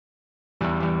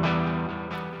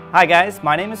Hi guys,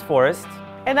 my name is Forrest.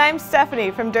 And I'm Stephanie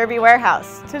from Derby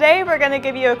Warehouse. Today we're going to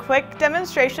give you a quick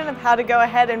demonstration of how to go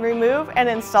ahead and remove and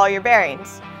install your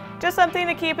bearings. Just something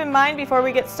to keep in mind before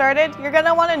we get started, you're going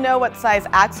to want to know what size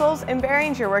axles and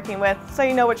bearings you're working with so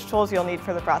you know which tools you'll need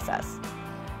for the process.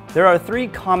 There are three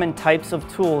common types of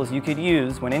tools you could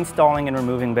use when installing and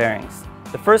removing bearings.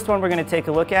 The first one we're going to take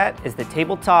a look at is the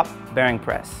tabletop bearing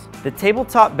press. The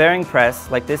tabletop bearing press,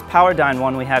 like this Powerdyne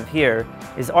one we have here,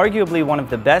 is arguably one of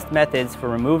the best methods for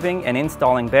removing and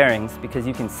installing bearings because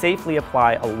you can safely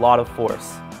apply a lot of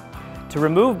force. To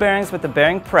remove bearings with the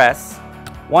bearing press,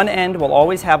 one end will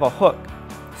always have a hook.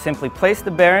 Simply place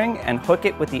the bearing and hook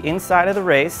it with the inside of the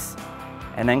race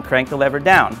and then crank the lever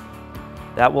down.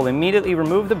 That will immediately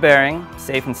remove the bearing,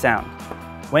 safe and sound.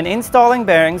 When installing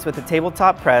bearings with the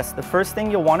tabletop press, the first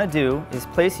thing you'll want to do is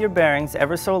place your bearings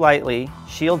ever so lightly,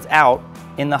 shields out,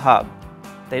 in the hub.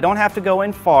 They don't have to go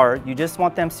in far, you just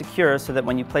want them secure so that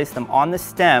when you place them on the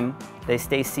stem, they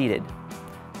stay seated.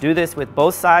 Do this with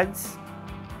both sides,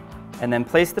 and then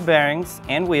place the bearings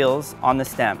and wheels on the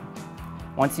stem.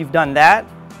 Once you've done that,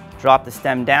 drop the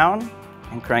stem down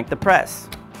and crank the press.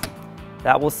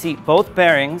 That will seat both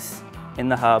bearings in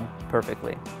the hub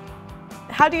perfectly.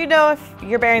 How do you know if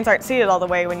your bearings aren't seated all the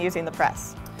way when using the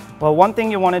press? Well, one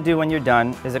thing you want to do when you're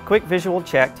done is a quick visual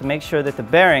check to make sure that the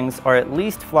bearings are at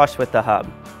least flush with the hub.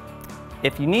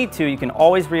 If you need to, you can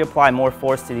always reapply more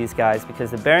force to these guys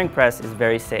because the bearing press is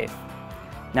very safe.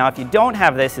 Now, if you don't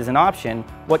have this as an option,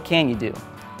 what can you do?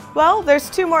 Well, there's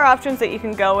two more options that you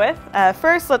can go with.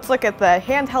 First, let's look at the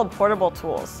handheld portable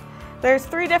tools. There's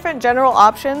three different general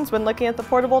options when looking at the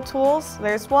portable tools.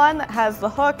 There's one that has the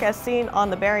hook as seen on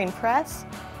the bearing press,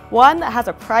 one that has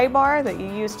a pry bar that you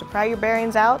use to pry your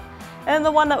bearings out, and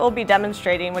the one that we'll be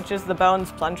demonstrating, which is the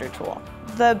Bones plunger tool.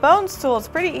 The Bones tool is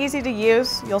pretty easy to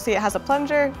use. You'll see it has a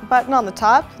plunger button on the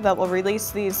top that will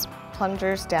release these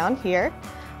plungers down here.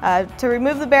 To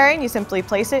remove the bearing, you simply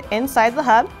place it inside the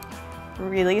hub,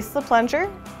 release the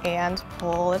plunger, and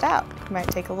pull it out. It might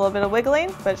take a little bit of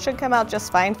wiggling, but it should come out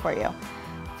just fine for you.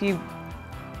 If you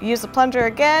use the plunger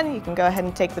again, you can go ahead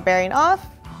and take the bearing off,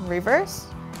 reverse,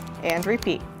 and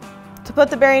repeat. To put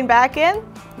the bearing back in,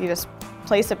 you just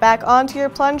place it back onto your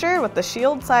plunger with the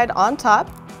shield side on top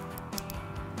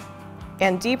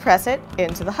and depress it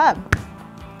into the hub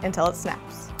until it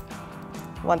snaps.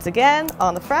 Once again,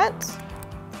 on the front,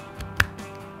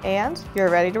 and you're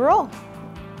ready to roll.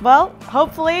 Well,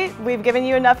 hopefully we've given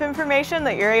you enough information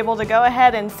that you're able to go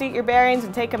ahead and seat your bearings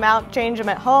and take them out, change them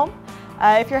at home.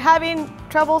 If you're having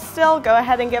trouble still, go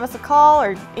ahead and give us a call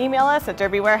or email us at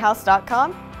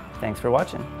derbywarehouse.com. Thanks for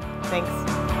watching.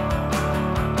 Thanks.